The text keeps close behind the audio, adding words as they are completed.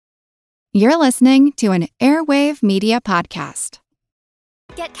You're listening to an Airwave Media Podcast.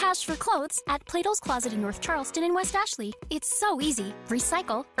 Get cash for clothes at Plato's Closet in North Charleston and West Ashley. It's so easy.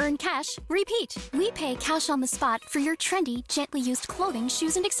 Recycle, earn cash, repeat. We pay cash on the spot for your trendy, gently used clothing,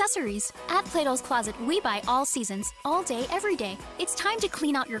 shoes, and accessories. At Plato's Closet, we buy all seasons, all day, every day. It's time to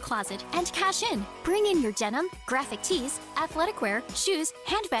clean out your closet and cash in. Bring in your denim, graphic tees, athletic wear, shoes,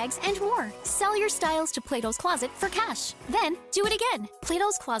 handbags, and more. Sell your styles to Plato's Closet for cash. Then, do it again.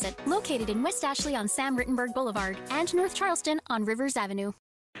 Plato's Closet, located in West Ashley on Sam Rittenberg Boulevard and North Charleston on Rivers Avenue.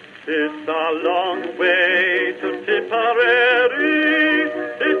 It's a long way to Tipperary,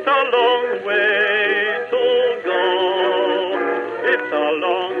 it's a long way to go. It's a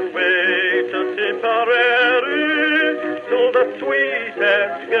long way to Tipperary, to the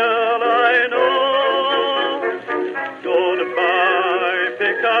sweetest girl I know. Goodbye,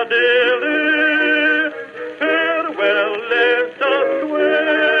 Piccadilly, farewell, Leicester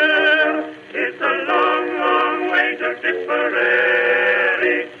Square. It's a long, long way to Tipperary.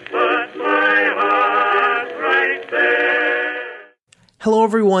 Hello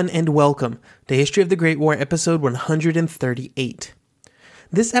everyone and welcome to History of the Great War episode 138.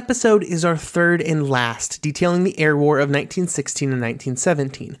 This episode is our third and last detailing the air war of 1916 and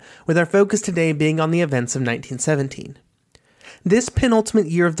 1917, with our focus today being on the events of 1917. This penultimate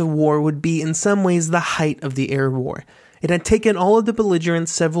year of the war would be in some ways the height of the air war. It had taken all of the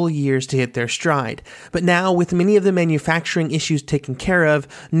belligerents several years to hit their stride, but now, with many of the manufacturing issues taken care of,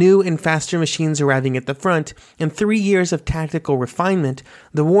 new and faster machines arriving at the front, and 3 years of tactical refinement,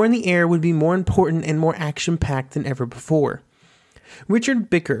 the war in the air would be more important and more action-packed than ever before. Richard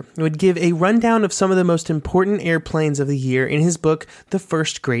Bicker would give a rundown of some of the most important airplanes of the year in his book, The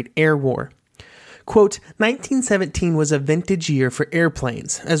First Great Air War. Quote, 1917 was a vintage year for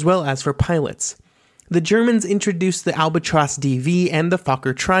airplanes, as well as for pilots. The Germans introduced the Albatros DV and the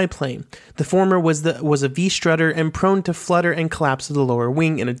Fokker triplane. The former was a V-strutter and prone to flutter and collapse of the lower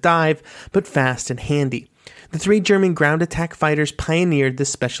wing in a dive, but fast and handy. The three German ground attack fighters pioneered this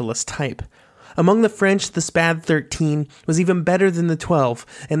specialist type. Among the French, the Spad 13 was even better than the 12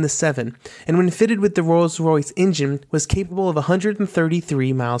 and the 7, and when fitted with the Rolls-Royce engine, was capable of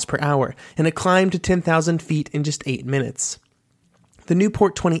 133 miles per hour, and a climb to 10,000 feet in just 8 minutes. The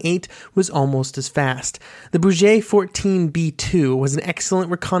Nieuport 28 was almost as fast. The Breguet 14B2 was an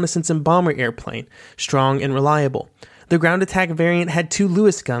excellent reconnaissance and bomber airplane, strong and reliable. The ground attack variant had 2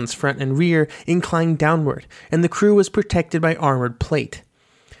 Lewis guns, front and rear, inclined downward, and the crew was protected by armored plate.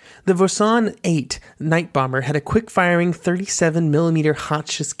 The Voisin 8 night bomber had a quick-firing 37mm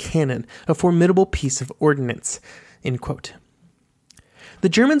Hotchkiss cannon, a formidable piece of ordnance. End quote. The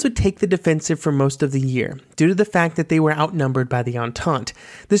Germans would take the defensive for most of the year, due to the fact that they were outnumbered by the Entente.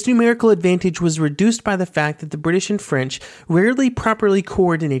 This numerical advantage was reduced by the fact that the British and French rarely properly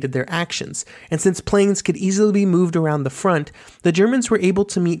coordinated their actions, and since planes could easily be moved around the front, the Germans were able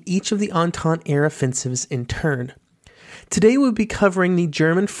to meet each of the Entente air offensives in turn. Today we'll be covering the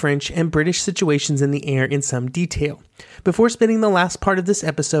German, French, and British situations in the air in some detail, before spending the last part of this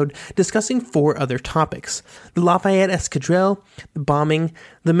episode discussing 4 other topics: the Lafayette Escadrille, the bombing,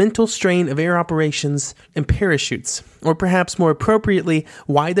 the mental strain of air operations, and parachutes, or perhaps more appropriately,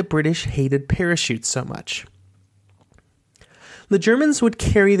 why the British hated parachutes so much. The Germans would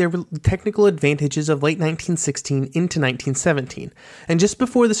carry their technical advantages of late 1916 into 1917, and just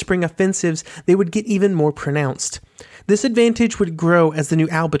before the spring offensives, they would get even more pronounced. This advantage would grow as the new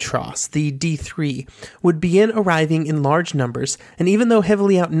Albatros, the D3, would begin arriving in large numbers, and even though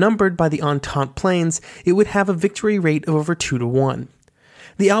heavily outnumbered by the Entente planes, it would have a victory rate of over 2-1.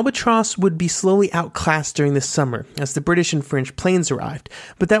 The Albatros would be slowly outclassed during the summer as the British and French planes arrived,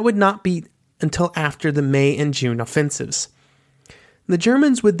 but that would not be until after the May and June offensives. The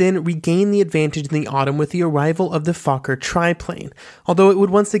Germans would then regain the advantage in the autumn with the arrival of the Fokker triplane, although it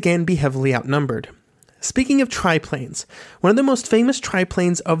would once again be heavily outnumbered. Speaking of triplanes, one of the most famous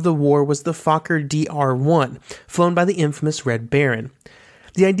triplanes of the war was the Fokker DR-1, flown by the infamous Red Baron.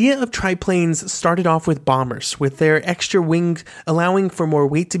 The idea of triplanes started off with bombers, with their extra wings allowing for more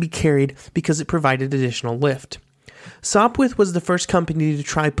weight to be carried because it provided additional lift. Sopwith was the first company to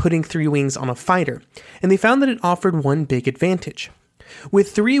try putting 3 wings on a fighter, and they found that it offered one big advantage.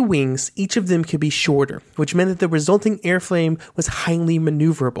 With 3 wings, each of them could be shorter, which meant that the resulting airframe was highly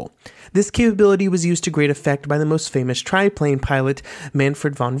maneuverable. This capability was used to great effect by the most famous triplane pilot,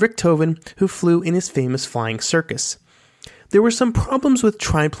 Manfred von Richthofen, who flew in his famous Flying Circus. There were some problems with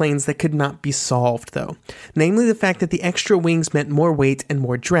triplanes that could not be solved, though, namely the fact that the extra wings meant more weight and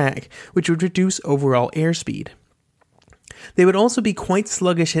more drag, which would reduce overall airspeed. They would also be quite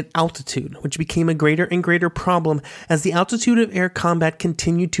sluggish at altitude, which became a greater and greater problem as the altitude of air combat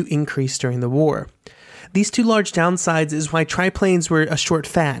continued to increase during the war. These two large downsides is why triplanes were a short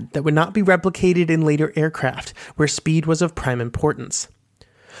fad that would not be replicated in later aircraft, where speed was of prime importance.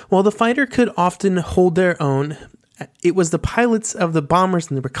 While the fighter could often hold their own, it was the pilots of the bombers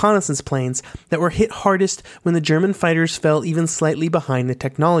and the reconnaissance planes that were hit hardest when the German fighters fell even slightly behind the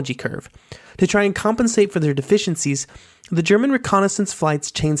technology curve. To try and compensate for their deficiencies, the German reconnaissance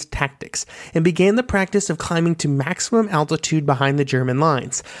flights changed tactics and began the practice of climbing to maximum altitude behind the German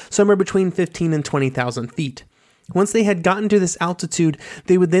lines, somewhere between 15 and 20,000 feet. Once they had gotten to this altitude,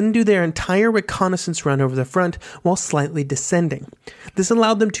 they would then do their entire reconnaissance run over the front while slightly descending. This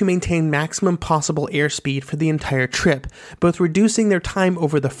allowed them to maintain maximum possible airspeed for the entire trip, both reducing their time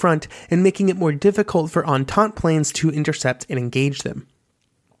over the front and making it more difficult for Entente planes to intercept and engage them.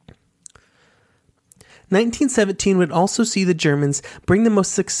 1917 would also see the Germans bring the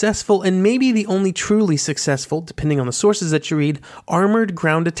most successful and maybe the only truly successful, depending on the sources that you read, armored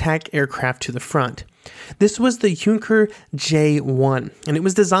ground attack aircraft to the front. This was the Junker J-1, and it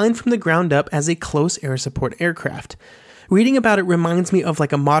was designed from the ground up as a close air support aircraft. Reading about it reminds me of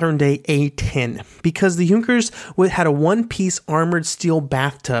like a modern day A-10, because the Junkers had a one-piece armored steel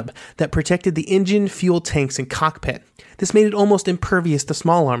bathtub that protected the engine, fuel tanks, and cockpit. This made it almost impervious to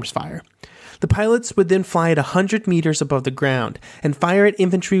small arms fire. The pilots would then fly at 100 meters above the ground and fire at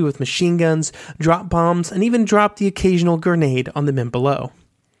infantry with machine guns, drop bombs, and even drop the occasional grenade on the men below.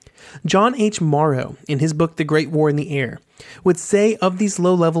 John H. Morrow, in his book The Great War in the Air, would say of these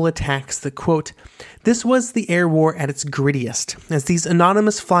low-level attacks that, quote, "This was the air war at its grittiest, as these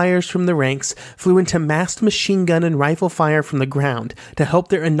anonymous flyers from the ranks flew into massed machine gun and rifle fire from the ground to help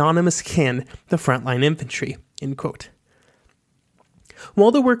their anonymous kin, the frontline infantry," end quote.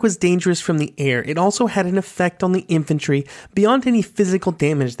 While the work was dangerous from the air, it also had an effect on the infantry beyond any physical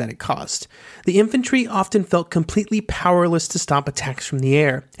damage that it caused. The infantry often felt completely powerless to stop attacks from the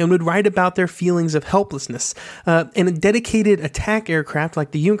air, and would write about their feelings of helplessness, and a dedicated attack aircraft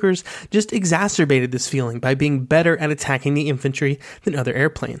like the Junkers just exacerbated this feeling by being better at attacking the infantry than other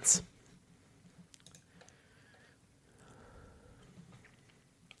airplanes.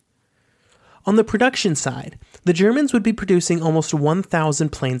 On the production side, the Germans would be producing almost 1,000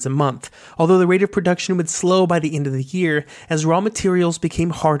 planes a month, although the rate of production would slow by the end of the year as raw materials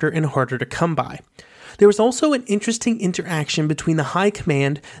became harder and harder to come by. There was also an interesting interaction between the high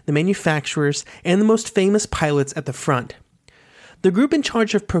command, the manufacturers, and the most famous pilots at the front. The group in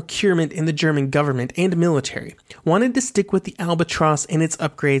charge of procurement in the German government and military wanted to stick with the Albatros and its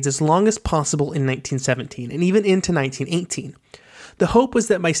upgrades as long as possible in 1917 and even into 1918. The hope was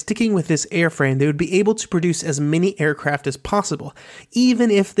that by sticking with this airframe, they would be able to produce as many aircraft as possible,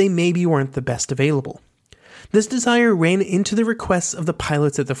 even if they maybe weren't the best available. This desire ran into the requests of the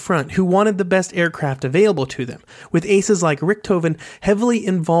pilots at the front, who wanted the best aircraft available to them, with aces like Richthofen heavily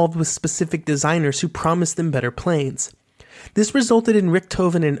involved with specific designers who promised them better planes. This resulted in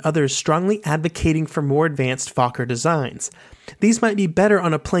Richthofen and others strongly advocating for more advanced Fokker designs. These might be better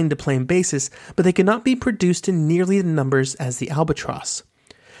on a plane-to-plane basis, but they could not be produced in nearly the numbers as the Albatros.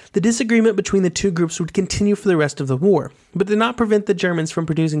 The disagreement between the two groups would continue for the rest of the war, but did not prevent the Germans from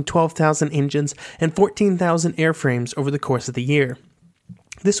producing 12,000 engines and 14,000 airframes over the course of the year.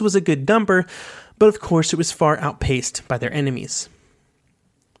 This was a good number, but of course it was far outpaced by their enemies.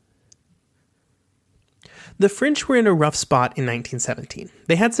 The French were in a rough spot in 1917.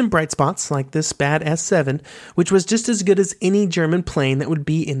 They had some bright spots, like this Spad S7, which was just as good as any German plane that would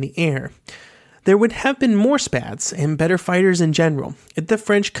be in the air. There would have been more Spads and better fighters in general if the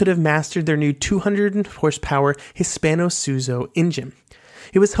French could have mastered their new 200 horsepower Hispano-Suizo engine.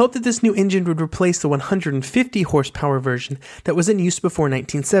 It was hoped that this new engine would replace the 150 horsepower version that was in use before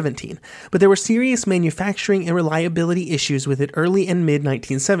 1917, but there were serious manufacturing and reliability issues with it early and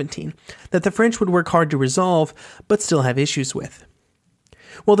mid-1917 that the French would work hard to resolve, but still have issues with.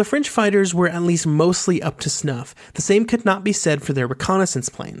 While the French fighters were at least mostly up to snuff, the same could not be said for their reconnaissance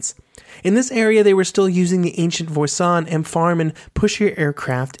planes. In this area, they were still using the ancient Voisin and Farman pusher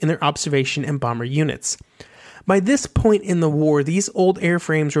aircraft in their observation and bomber units. By this point in the war, these old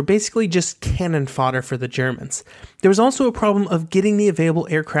airframes were basically just cannon fodder for the Germans. There was also a problem of getting the available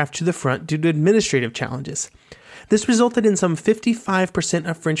aircraft to the front due to administrative challenges. This resulted in some 55%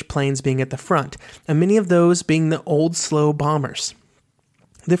 of French planes being at the front, and many of those being the old, slow bombers.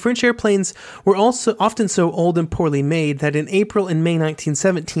 The French airplanes were also often so old and poorly made that in April and May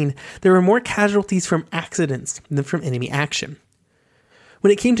 1917, there were more casualties from accidents than from enemy action.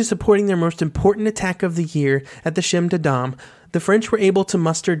 When it came to supporting their most important attack of the year at the Chemin des Dames, the French were able to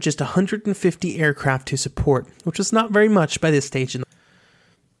muster just 150 aircraft to support, which was not very much by this stage.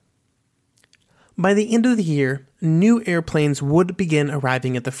 By the end of the year, new airplanes would begin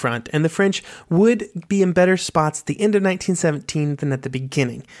arriving at the front, and the French would be in better spots at the end of 1917 than at the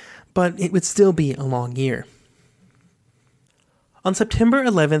beginning, but it would still be a long year. On September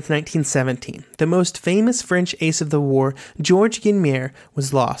 11, 1917, the most famous French ace of the war, Georges Guynemer,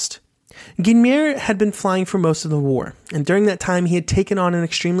 was lost. Guynemer had been flying for most of the war, and during that time he had taken on an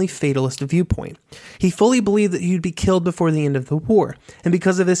extremely fatalist viewpoint. He fully believed that he would be killed before the end of the war, and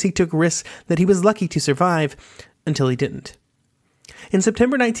because of this he took risks that he was lucky to survive, until he didn't. In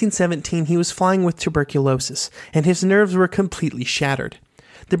September 1917 he was flying with tuberculosis, and his nerves were completely shattered.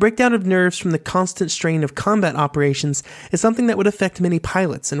 The breakdown of nerves from the constant strain of combat operations is something that would affect many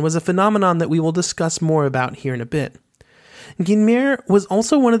pilots, and was a phenomenon that we will discuss more about here in a bit. Guynemer was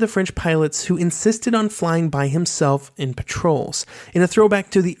also one of the French pilots who insisted on flying by himself in patrols, in a throwback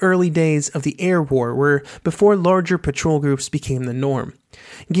to the early days of the air war, where before larger patrol groups became the norm.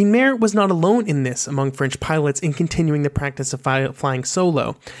 Guynemer was not alone in this among French pilots in continuing the practice of flying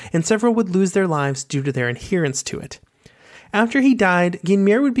solo, and several would lose their lives due to their adherence to it. After he died,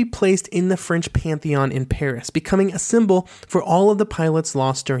 Guynemer would be placed in the French Pantheon in Paris, becoming a symbol for all of the pilots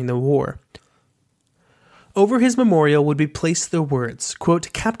lost during the war. Over his memorial would be placed the words,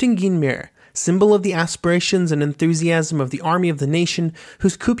 quote, "Captain Guynemer, symbol of the aspirations and enthusiasm of the army of the nation,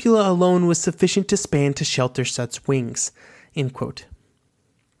 whose cupola alone was sufficient to span to shelter such wings," end quote.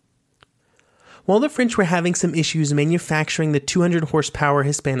 While the French were having some issues manufacturing the 200 horsepower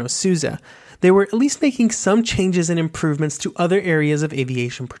Hispano-Suiza, they were at least making some changes and improvements to other areas of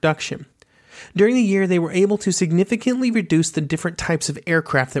aviation production. During the year, they were able to significantly reduce the different types of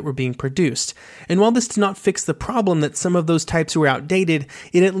aircraft that were being produced, and while this did not fix the problem that some of those types were outdated,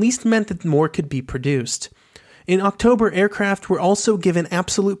 it at least meant that more could be produced. In October, aircraft were also given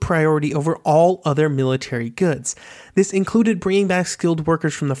absolute priority over all other military goods. This included bringing back skilled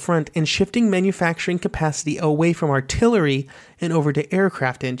workers from the front and shifting manufacturing capacity away from artillery and over to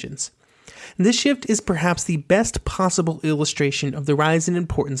aircraft engines. This shift is perhaps the best possible illustration of the rise in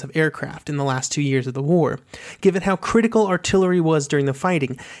importance of aircraft in the last 2 years of the war, given how critical artillery was during the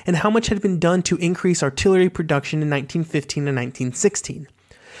fighting and how much had been done to increase artillery production in 1915 and 1916.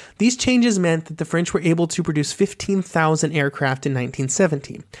 These changes meant that the French were able to produce 15,000 aircraft in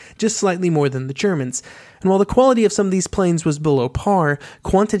 1917, just slightly more than the Germans, and while the quality of some of these planes was below par,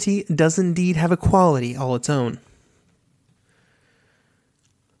 quantity does indeed have a quality all its own.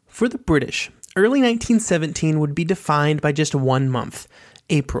 For the British, early 1917 would be defined by just 1 month,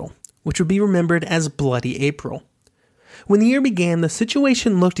 April, which would be remembered as Bloody April. When the year began, the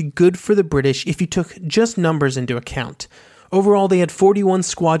situation looked good for the British if you took just numbers into account. Overall, they had 41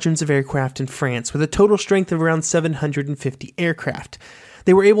 squadrons of aircraft in France, with a total strength of around 750 aircraft.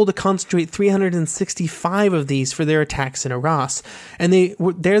 They were able to concentrate 365 of these for their attacks in Arras, and they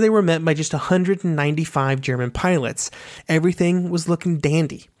were met by just 195 German pilots. Everything was looking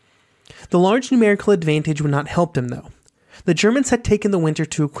dandy. The large numerical advantage would not help them, though. The Germans had taken the winter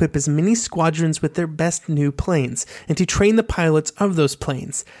to equip as many squadrons with their best new planes, and to train the pilots of those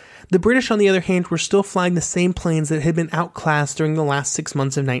planes. The British, on the other hand, were still flying the same planes that had been outclassed during the last 6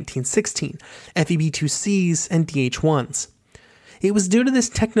 months of 1916, FEB-2Cs and DH-1s. It was due to this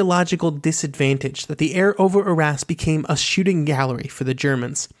technological disadvantage that the air over Arras became a shooting gallery for the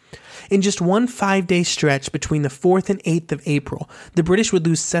Germans. In just one 5-day stretch between the 4th and 8th of April, the British would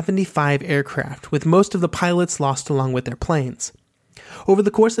lose 75 aircraft, with most of the pilots lost along with their planes. Over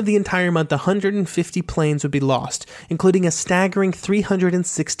the course of the entire month, 150 planes would be lost, including a staggering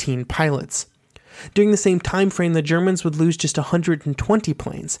 316 pilots. During the same time frame, the Germans would lose just 120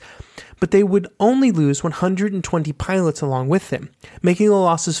 planes, but they would only lose 120 pilots along with them, making the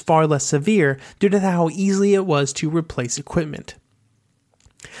losses far less severe due to how easily it was to replace equipment.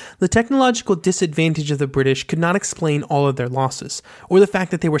 The technological disadvantage of the British could not explain all of their losses, or the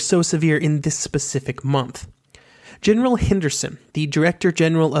fact that they were so severe in this specific month. General Henderson, the Director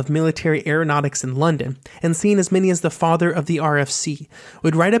General of Military Aeronautics in London, and seen as many as the father of the RFC,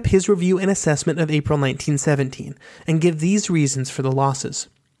 would write up his review and assessment of April 1917, and give these reasons for the losses.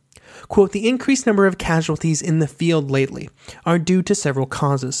 Quote, "The increased number of casualties in the field lately are due to several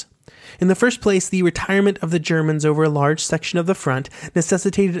causes. In the first place, the retirement of the Germans over a large section of the front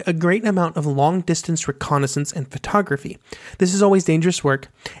necessitated a great amount of long-distance reconnaissance and photography. This is always dangerous work,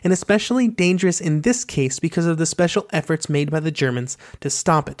 and especially dangerous in this case because of the special efforts made by the Germans to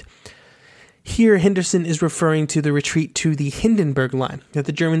stop it." Here, Henderson is referring to the retreat to the Hindenburg Line that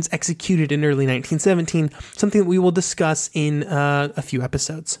the Germans executed in early 1917, something that we will discuss in a few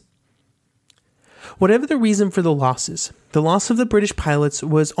episodes. Whatever the reason for the losses, the loss of the British pilots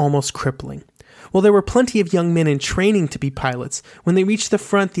was almost crippling. While there were plenty of young men in training to be pilots, when they reached the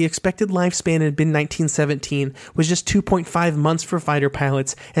front, the expected lifespan had been 1917 was just 2.5 months for fighter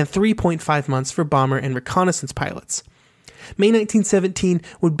pilots and 3.5 months for bomber and reconnaissance pilots. May 1917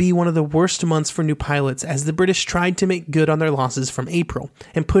 would be one of the worst months for new pilots as the British tried to make good on their losses from April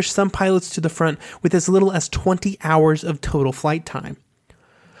and pushed some pilots to the front with as little as 20 hours of total flight time.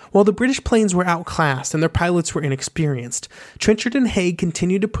 While the British planes were outclassed and their pilots were inexperienced, Trenchard and Haig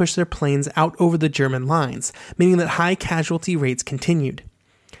continued to push their planes out over the German lines, meaning that high casualty rates continued.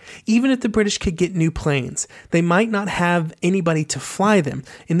 Even if the British could get new planes, they might not have anybody to fly them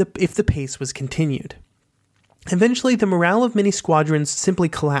if the pace was continued. Eventually, the morale of many squadrons simply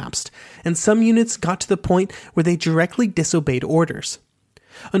collapsed, and some units got to the point where they directly disobeyed orders.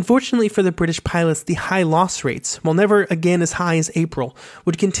 Unfortunately for the British pilots, the high loss rates, while never again as high as April,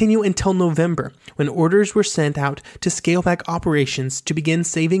 would continue until November, when orders were sent out to scale back operations to begin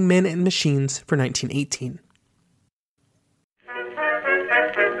saving men and machines for 1918.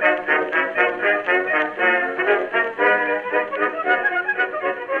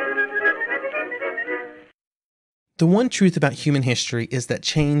 The one truth about human history is that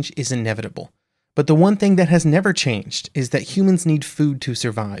change is inevitable. But the one thing that has never changed is that humans need food to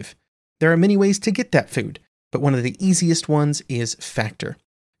survive. There are many ways to get that food, but one of the easiest ones is Factor.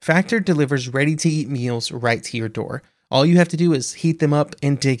 Factor delivers ready-to-eat meals right to your door. All you have to do is heat them up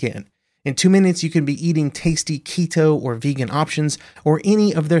and dig in. In 2 minutes, you can be eating tasty keto or vegan options, or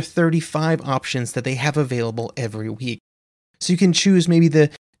any of their 35 options that they have available every week. So you can choose maybe the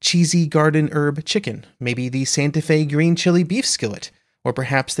cheesy garden herb chicken, maybe the Santa Fe green chili beef skillet, or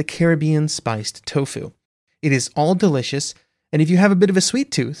perhaps the Caribbean spiced tofu. It is all delicious, and if you have a bit of a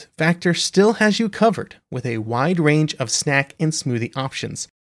sweet tooth, Factor still has you covered with a wide range of snack and smoothie options.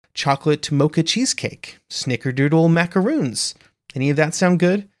 Chocolate mocha cheesecake, snickerdoodle macaroons. Any of that sound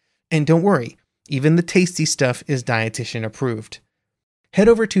good? And don't worry, even the tasty stuff is dietitian approved. Head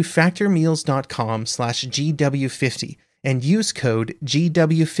over to factormeals.com/GW50 and use code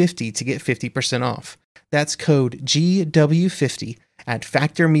GW50 to get 50% off. That's code GW50 at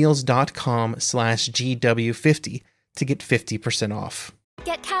factormeals.com/GW50 to get 50% off.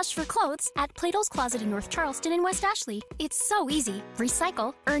 Get cash for clothes at Plato's Closet in North Charleston and West Ashley. It's so easy.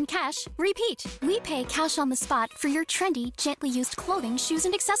 Recycle, earn cash, repeat. We pay cash on the spot for your trendy, gently used clothing, shoes,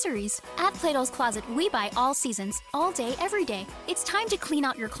 and accessories. At Plato's Closet, we buy all seasons, all day, every day. It's time to clean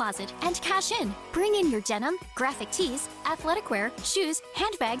out your closet and cash in. Bring in your denim, graphic tees, athletic wear, shoes,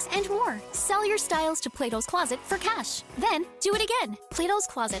 handbags, and more. Sell your styles to Plato's Closet for cash. Then, do it again. Plato's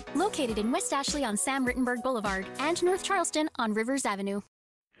Closet, located in West Ashley on Sam Rittenberg Boulevard and North Charleston on Rivers Avenue.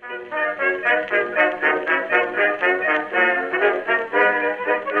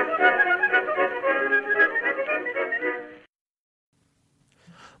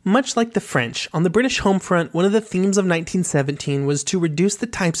 Much like the French, on the British home front, one of the themes of 1917 was to reduce the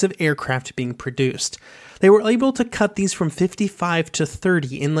types of aircraft being produced. They were able to cut these from 55 to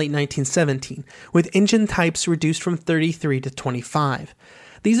 30 in late 1917, with engine types reduced from 33 to 25.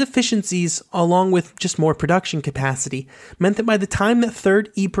 These efficiencies, along with just more production capacity, meant that by the time that 3rd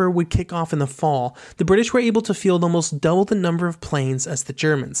Ypres would kick off in the fall, the British were able to field almost double the number of planes as the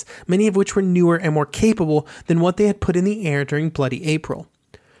Germans, many of which were newer and more capable than what they had put in the air during Bloody April.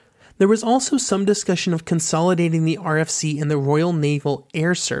 There was also some discussion of consolidating the RFC and the Royal Naval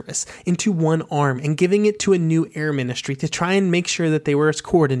Air Service into one arm and giving it to a new air ministry to try and make sure that they were as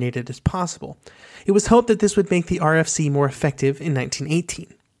coordinated as possible. It was hoped that this would make the RFC more effective in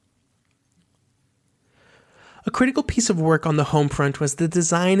 1918. A critical piece of work on the home front was the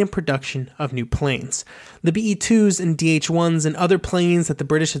design and production of new planes. The BE-2s and DH-1s and other planes that the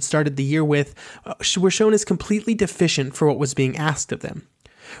British had started the year with were shown as completely deficient for what was being asked of them.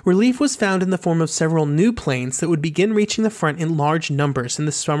 Relief was found in the form of several new planes that would begin reaching the front in large numbers in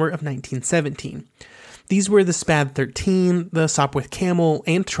the summer of 1917. These were the SPAD-13, the Sopwith Camel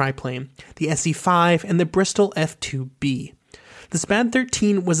and triplane, the SE-5, and the Bristol F-2B. The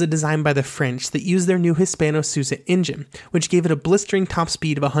SPAD-13 was a design by the French that used their new Hispano-Suiza engine, which gave it a blistering top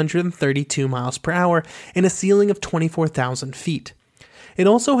speed of 132 miles per hour and a ceiling of 24,000 feet. It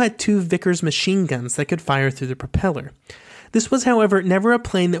also had 2 Vickers machine guns that could fire through the propeller. This was, however, never a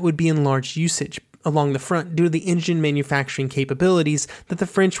plane that would be in large usage along the front due to the engine manufacturing capabilities that the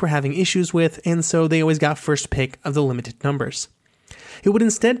French were having issues with, and so they always got first pick of the limited numbers. It would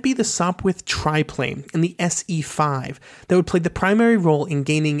instead be the Sopwith triplane and the SE-5 that would play the primary role in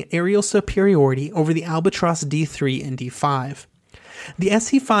gaining aerial superiority over the Albatros D3 and D5. The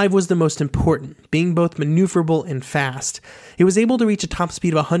SC-5 was the most important, being both maneuverable and fast. It was able to reach a top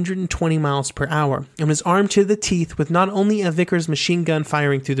speed of 120 miles per hour, and was armed to the teeth with not only a Vickers machine gun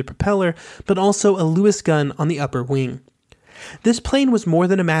firing through the propeller, but also a Lewis gun on the upper wing. This plane was more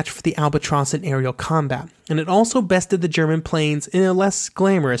than a match for the Albatros in aerial combat, and it also bested the German planes in a less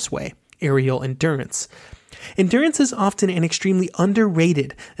glamorous way, aerial endurance. Endurance is often an extremely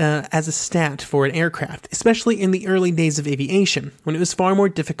underrated as a stat for an aircraft, especially in the early days of aviation, when it was far more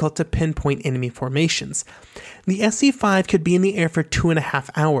difficult to pinpoint enemy formations. The SC-5 could be in the air for 2.5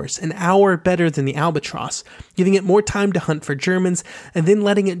 hours, an hour better than the Albatros, giving it more time to hunt for Germans and then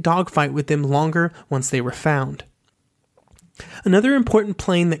letting it dogfight with them longer once they were found. Another important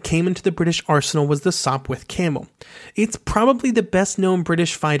plane that came into the British arsenal was the Sopwith Camel. It's probably the best known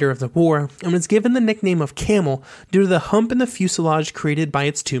British fighter of the war, and was given the nickname of Camel due to the hump in the fuselage created by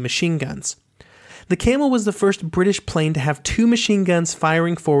its two machine guns. The Camel was the first British plane to have two machine guns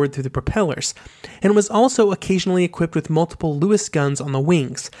firing forward through the propellers, and was also occasionally equipped with multiple Lewis guns on the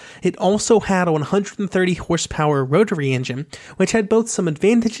wings. It also had a 130 horsepower rotary engine, which had both some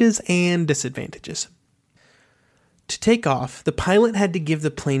advantages and disadvantages. To take off, the pilot had to give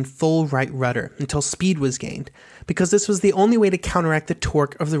the plane full right rudder until speed was gained, because this was the only way to counteract the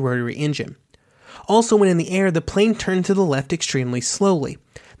torque of the rotary engine. Also, when in the air, the plane turned to the left extremely slowly.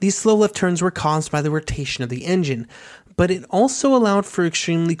 These slow left turns were caused by the rotation of the engine, but it also allowed for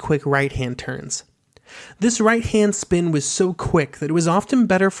extremely quick right-hand turns. This right-hand spin was so quick that it was often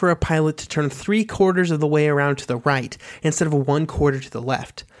better for a pilot to turn 3/4 of the way around to the right instead of 1/4 to the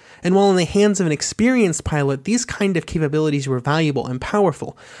left. And while in the hands of an experienced pilot, these kind of capabilities were valuable and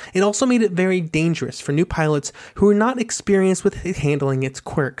powerful, it also made it very dangerous for new pilots who were not experienced with handling its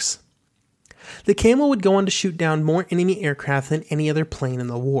quirks. The Camel would go on to shoot down more enemy aircraft than any other plane in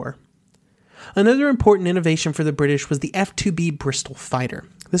the war. Another important innovation for the British was the F-2B Bristol fighter.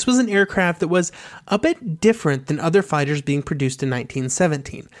 This was an aircraft that was a bit different than other fighters being produced in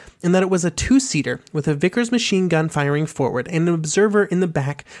 1917, in that it was a two-seater with a Vickers machine gun firing forward and an observer in the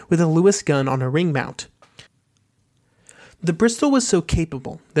back with a Lewis gun on a ring mount. The Bristol was so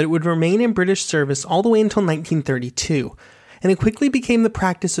capable that it would remain in British service all the way until 1932, and it quickly became the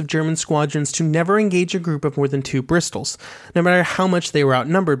practice of German squadrons to never engage a group of more than 2 Bristols, no matter how much they were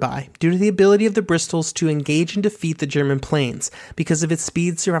outnumbered by, due to the ability of the Bristols to engage and defeat the German planes because of its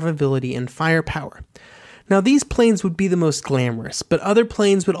speed, survivability, and firepower. Now, these planes would be the most glamorous, but other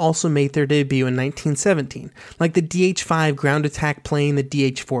planes would also make their debut in 1917, like the DH-5 ground attack plane, the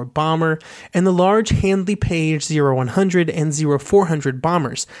DH-4 bomber, and the large Handley Page 0100 and 0400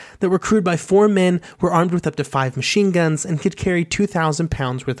 bombers that were crewed by 4 men, were armed with up to 5 machine guns, and could carry 2,000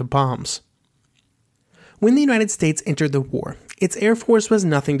 pounds worth of bombs. When the United States entered the war, its Air Force was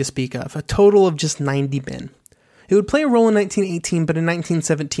nothing to speak of, a total of just 90 men. It would play a role in 1918, but in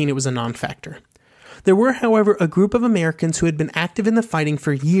 1917 it was a non-factor. There were, however, a group of Americans who had been active in the fighting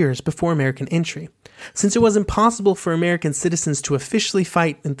for years before American entry. Since it was impossible for American citizens to officially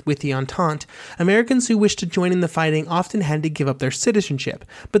fight with the Entente, Americans who wished to join in the fighting often had to give up their citizenship,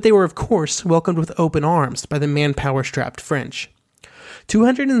 but they were, of course, welcomed with open arms by the manpower-strapped French.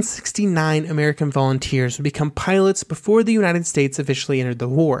 269 American volunteers would become pilots before the United States officially entered the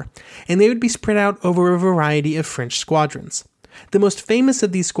war, and they would be spread out over a variety of French squadrons. The most famous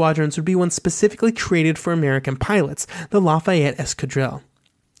of these squadrons would be one specifically created for American pilots, the Lafayette Escadrille.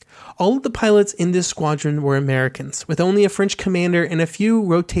 All of the pilots in this squadron were Americans, with only a French commander and a few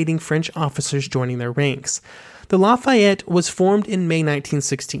rotating French officers joining their ranks. The Lafayette was formed in May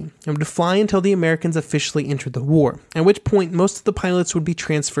 1916 and would fly until the Americans officially entered the war, at which point most of the pilots would be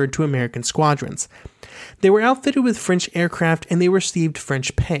transferred to American squadrons. They were outfitted with French aircraft and they received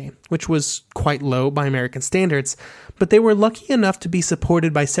French pay, which was quite low by American standards, but they were lucky enough to be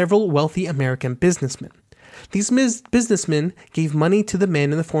supported by several wealthy American businessmen. These businessmen gave money to the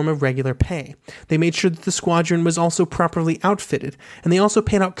men in the form of regular pay. They made sure that the squadron was also properly outfitted, and they also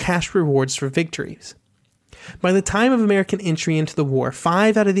paid out cash rewards for victories. By the time of American entry into the war,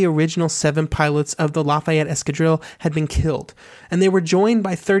 5 out of the original 7 pilots of the Lafayette Escadrille had been killed, and they were joined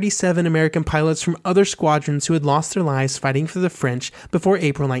by 37 American pilots from other squadrons who had lost their lives fighting for the French before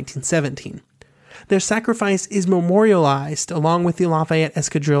April 1917. Their sacrifice is memorialized, along with the Lafayette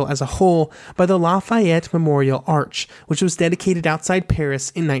Escadrille as a whole, by the Lafayette Memorial Arch, which was dedicated outside Paris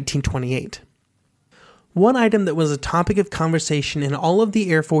in 1928. One item that was a topic of conversation in all of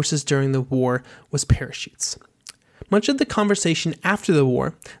the air forces during the war was parachutes. Much of the conversation after the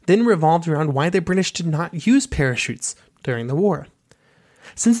war then revolved around why the British did not use parachutes during the war.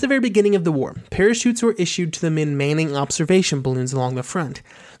 Since the very beginning of the war, parachutes were issued to the men manning observation balloons along the front.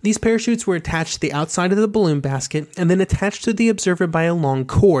 These parachutes were attached to the outside of the balloon basket and then attached to the observer by a long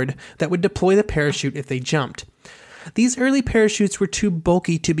cord that would deploy the parachute if they jumped. These early parachutes were too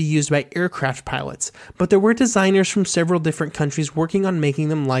bulky to be used by aircraft pilots, but there were designers from several different countries working on making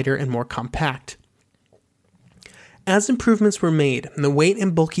them lighter and more compact. As improvements were made and the weight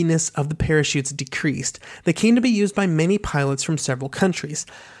and bulkiness of the parachutes decreased, they came to be used by many pilots from several countries,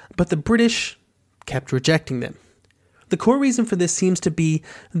 but the British kept rejecting them. The core reason for this seems to be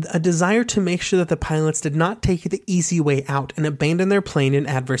a desire to make sure that the pilots did not take the easy way out and abandon their plane in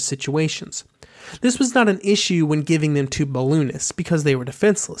adverse situations. This was not an issue when giving them to balloonists because they were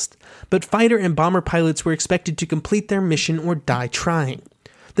defenseless, but fighter and bomber pilots were expected to complete their mission or die trying.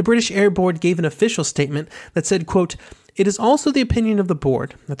 The British Air Board gave an official statement that said, quote, "It is also the opinion of the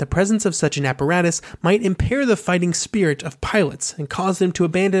board that the presence of such an apparatus might impair the fighting spirit of pilots and cause them to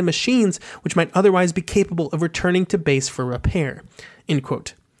abandon machines which might otherwise be capable of returning to base for repair." End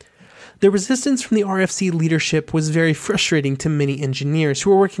quote. The resistance from the RFC leadership was very frustrating to many engineers who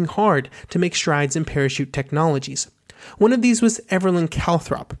were working hard to make strides in parachute technologies. One of these was Evelyn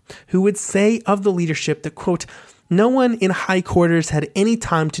Calthrop, who would say of the leadership that, quote, "No one in high quarters had any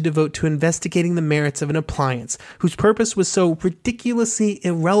time to devote to investigating the merits of an appliance whose purpose was so ridiculously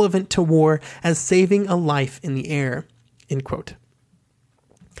irrelevant to war as saving a life in the air." End quote.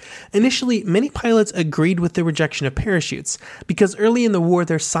 Initially, many pilots agreed with the rejection of parachutes because early in the war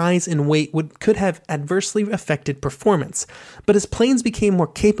their size and weight could have adversely affected performance. But as planes became more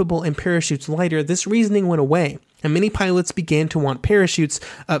capable and parachutes lighter, this reasoning went away, and many pilots began to want parachutes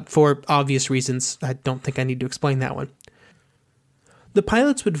for obvious reasons. I don't think I need to explain that one. The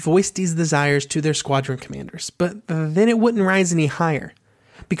pilots would voice these desires to their squadron commanders, but then it wouldn't rise any higher,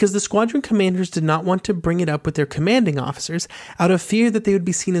 because the squadron commanders did not want to bring it up with their commanding officers out of fear that they would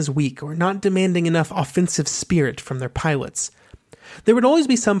be seen as weak or not demanding enough offensive spirit from their pilots. There would always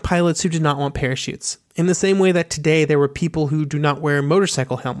be some pilots who did not want parachutes, in the same way that today there were people who do not wear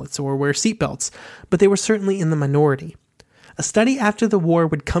motorcycle helmets or wear seatbelts, but they were certainly in the minority. A study after the war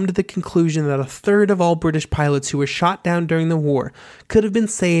would come to the conclusion that a third of all British pilots who were shot down during the war could have been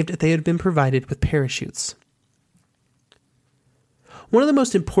saved if they had been provided with parachutes. One of the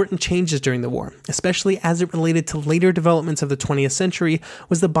most important changes during the war, especially as it related to later developments of the 20th century,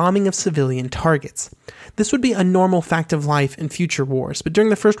 was the bombing of civilian targets. This would be a normal fact of life in future wars, but during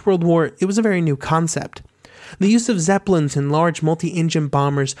the First World War, it was a very new concept. The use of Zeppelins and large multi-engine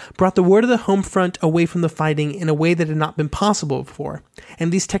bombers brought the war to the home front away from the fighting in a way that had not been possible before,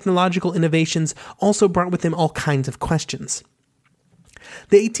 and these technological innovations also brought with them all kinds of questions.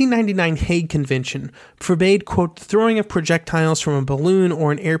 The 1899 Hague Convention forbade, quote, throwing of projectiles from a balloon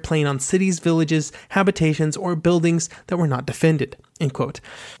or an airplane on cities, villages, habitations, or buildings that were not defended, end quote.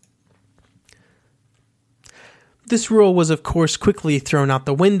 This rule was, of course, quickly thrown out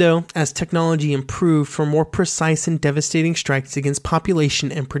the window as technology improved for more precise and devastating strikes against population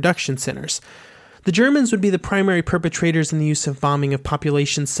and production centers. The Germans would be the primary perpetrators in the use of bombing of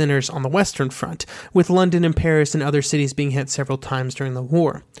population centers on the Western Front, with London and Paris and other cities being hit several times during the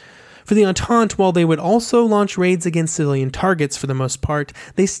war. For the Entente, while they would also launch raids against civilian targets for the most part,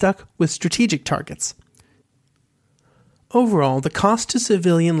 they stuck with strategic targets. Overall, the cost to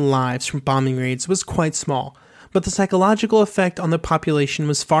civilian lives from bombing raids was quite small, but the psychological effect on the population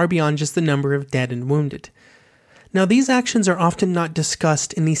was far beyond just the number of dead and wounded. Now, these actions are often not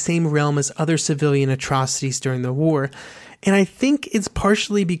discussed in the same realm as other civilian atrocities during the war, and I think it's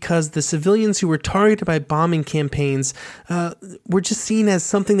partially because the civilians who were targeted by bombing campaigns were just seen as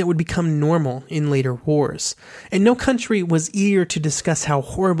something that would become normal in later wars. And no country was eager to discuss how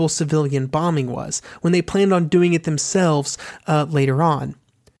horrible civilian bombing was when they planned on doing it themselves later on.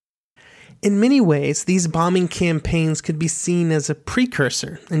 In many ways, these bombing campaigns could be seen as a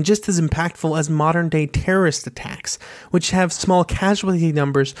precursor and just as impactful as modern-day terrorist attacks, which have small casualty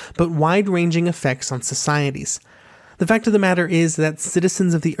numbers but wide-ranging effects on societies. The fact of the matter is that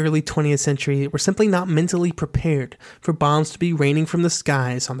citizens of the early 20th century were simply not mentally prepared for bombs to be raining from the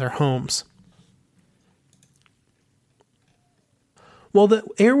skies on their homes. While the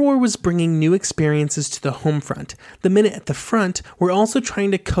air war was bringing new experiences to the home front, the men at the front were also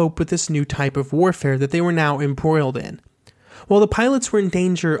trying to cope with this new type of warfare that they were now embroiled in. While the pilots were in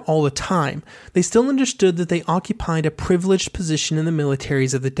danger all the time, they still understood that they occupied a privileged position in the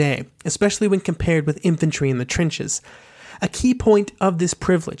militaries of the day, especially when compared with infantry in the trenches. A key point of this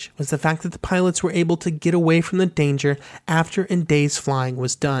privilege was the fact that the pilots were able to get away from the danger after a day's flying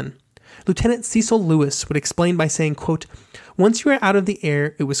was done. Lieutenant Cecil Lewis would explain by saying, quote, "Once you are out of the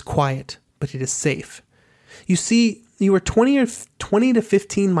air, it was quiet, but it is safe. You see, You were 20 to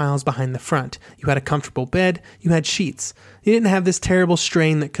 15 miles behind the front. You had a comfortable bed. You had sheets. You didn't have this terrible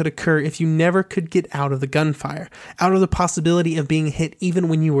strain that could occur if you never could get out of the gunfire, out of the possibility of being hit even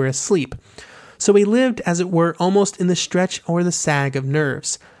when you were asleep. So we lived, as it were, almost in the stretch or the sag of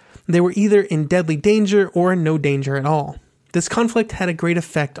nerves. They were either in deadly danger or in no danger at all. This conflict had a great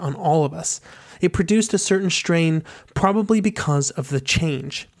effect on all of us. It produced a certain strain, probably because of the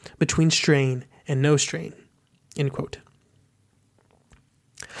change between strain and no strain." End quote.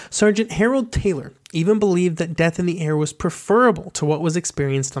 Sergeant Harold Taylor even believed that death in the air was preferable to what was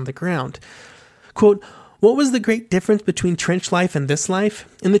experienced on the ground. Quote, "What was the great difference between trench life and this life?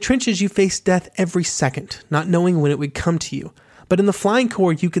 In the trenches you faced death every second, not knowing when it would come to you. But in the flying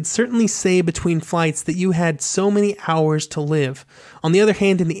corps, you could certainly say between flights that you had so many hours to live. On the other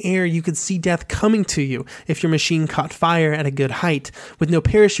hand, in the air, you could see death coming to you if your machine caught fire at a good height. With no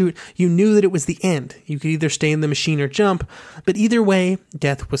parachute, you knew that it was the end. You could either stay in the machine or jump, but either way,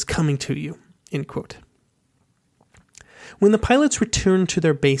 death was coming to you." End quote. When the pilots returned to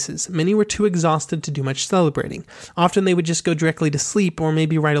their bases, many were too exhausted to do much celebrating. Often they would just go directly to sleep or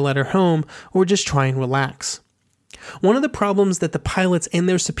maybe write a letter home or just try and relax. One of the problems that the pilots and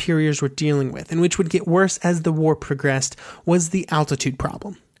their superiors were dealing with, and which would get worse as the war progressed, was the altitude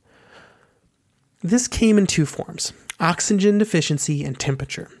problem. This came in two forms: oxygen deficiency and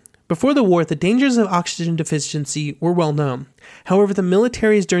temperature. Before the war, the dangers of oxygen deficiency were well known. However, the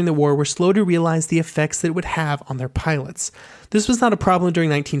militaries during the war were slow to realize the effects that it would have on their pilots. This was not a problem during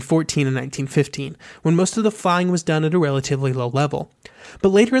 1914 and 1915, when most of the flying was done at a relatively low level. But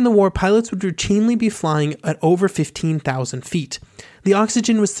later in the war, pilots would routinely be flying at over 15,000 feet. The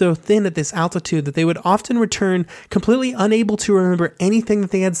oxygen was so thin at this altitude that they would often return completely unable to remember anything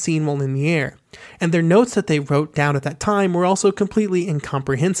that they had seen while in the air, and their notes that they wrote down at that time were also completely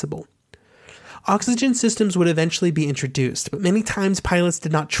incomprehensible. Oxygen systems would eventually be introduced, but many times pilots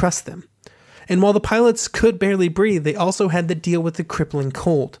did not trust them. And while the pilots could barely breathe, they also had to deal with the crippling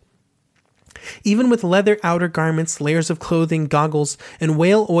cold. Even with leather outer garments, layers of clothing, goggles, and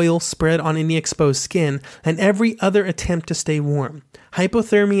whale oil spread on any exposed skin, and every other attempt to stay warm,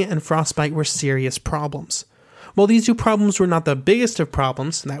 hypothermia and frostbite were serious problems. While these two problems were not the biggest of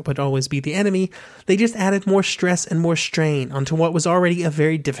problems, that would always be the enemy, they just added more stress and more strain onto what was already a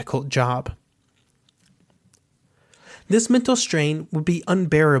very difficult job. This mental strain would be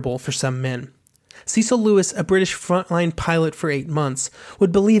unbearable for some men. Cecil Lewis, a British frontline pilot for 8 months,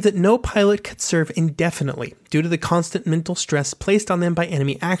 would believe that no pilot could serve indefinitely due to the constant mental stress placed on them by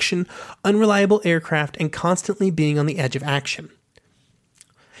enemy action, unreliable aircraft, and constantly being on the edge of action.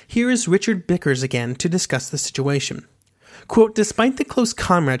 Here is Richard Bickers again to discuss the situation. Quote, "Despite the close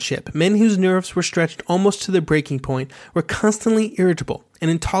comradeship, men whose nerves were stretched almost to the breaking point were constantly irritable and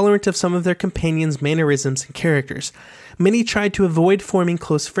intolerant of some of their companions' mannerisms and characters. Many tried to avoid forming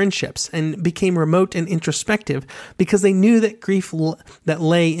close friendships and became remote and introspective because they knew that grief that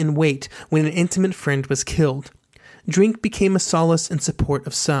lay in wait when an intimate friend was killed. Drink became a solace and support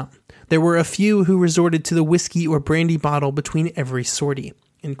of some. There were a few who resorted to the whiskey or brandy bottle between every sortie."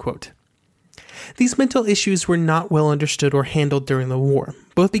 End quote. These mental issues were not well understood or handled during the war,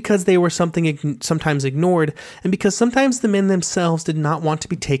 both because they were sometimes ignored and because sometimes the men themselves did not want to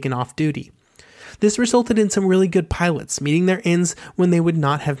be taken off duty. This resulted in some really good pilots meeting their ends when they would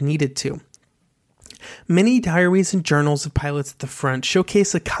not have needed to. Many diaries and journals of pilots at the front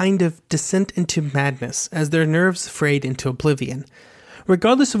showcase a kind of descent into madness as their nerves frayed into oblivion.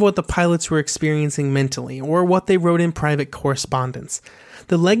 Regardless of what the pilots were experiencing mentally or what they wrote in private correspondence,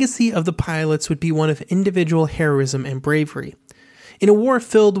 the legacy of the pilots would be one of individual heroism and bravery. In a war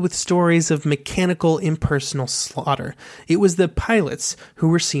filled with stories of mechanical, impersonal slaughter, it was the pilots who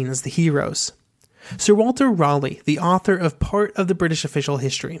were seen as the heroes. Sir Walter Raleigh, the author of part of the British official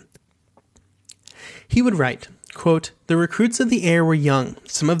history, he would write, quote, "The recruits of the air were young,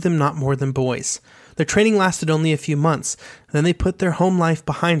 some of them not more than boys. Their training lasted only a few months, then they put their home life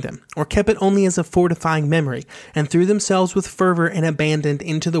behind them, or kept it only as a fortifying memory, and threw themselves with fervor and abandon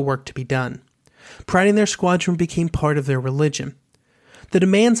into the work to be done. Pride in their squadron became part of their religion. The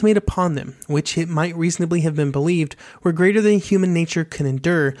demands made upon them, which it might reasonably have been believed were greater than human nature could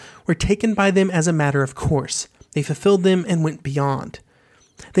endure, were taken by them as a matter of course. They fulfilled them and went beyond.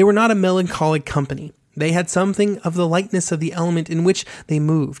 They were not a melancholic company. They had something of the lightness of the element in which they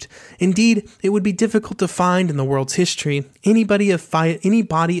moved. Indeed, it would be difficult to find in the world's history any body of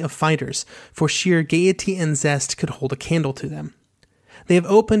fighters for sheer gaiety and zest could hold a candle to them. They have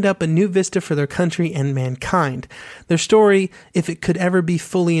opened up a new vista for their country and mankind. Their story, if it could ever be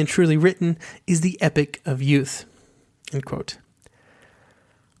fully and truly written, is the epic of youth." End quote.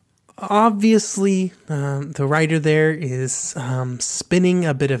 Obviously, the writer there is spinning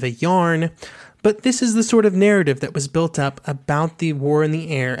a bit of a yarn, but this is the sort of narrative that was built up about the war in the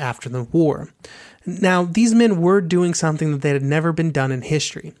air after the war. Now, these men were doing something that had never been done in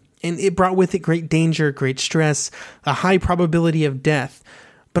history, and it brought with it great danger, great stress, a high probability of death,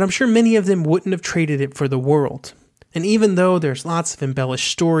 but I'm sure many of them wouldn't have traded it for the world. And even though there's lots of embellished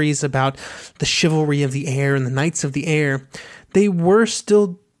stories about the chivalry of the air and the knights of the air, they were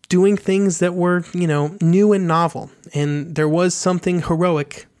still doing things that were, new and novel, and there was something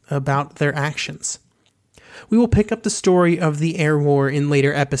heroic about their actions. We will pick up the story of the air war in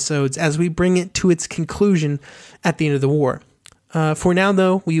later episodes as we bring it to its conclusion at the end of the war. For now,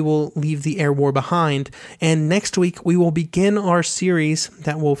 though, we will leave the air war behind, and next week we will begin our series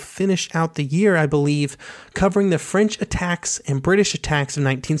that will finish out the year, I believe, covering the French attacks and British attacks of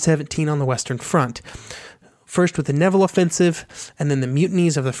 1917 on the Western Front. First with the Nivelle Offensive, and then the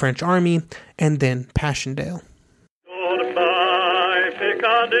mutinies of the French army, and then Passchendaele. Goodbye,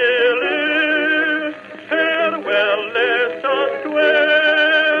 Piccadilly, farewell, let us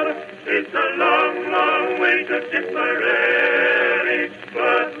swear. It's a long, long way to Tipperary.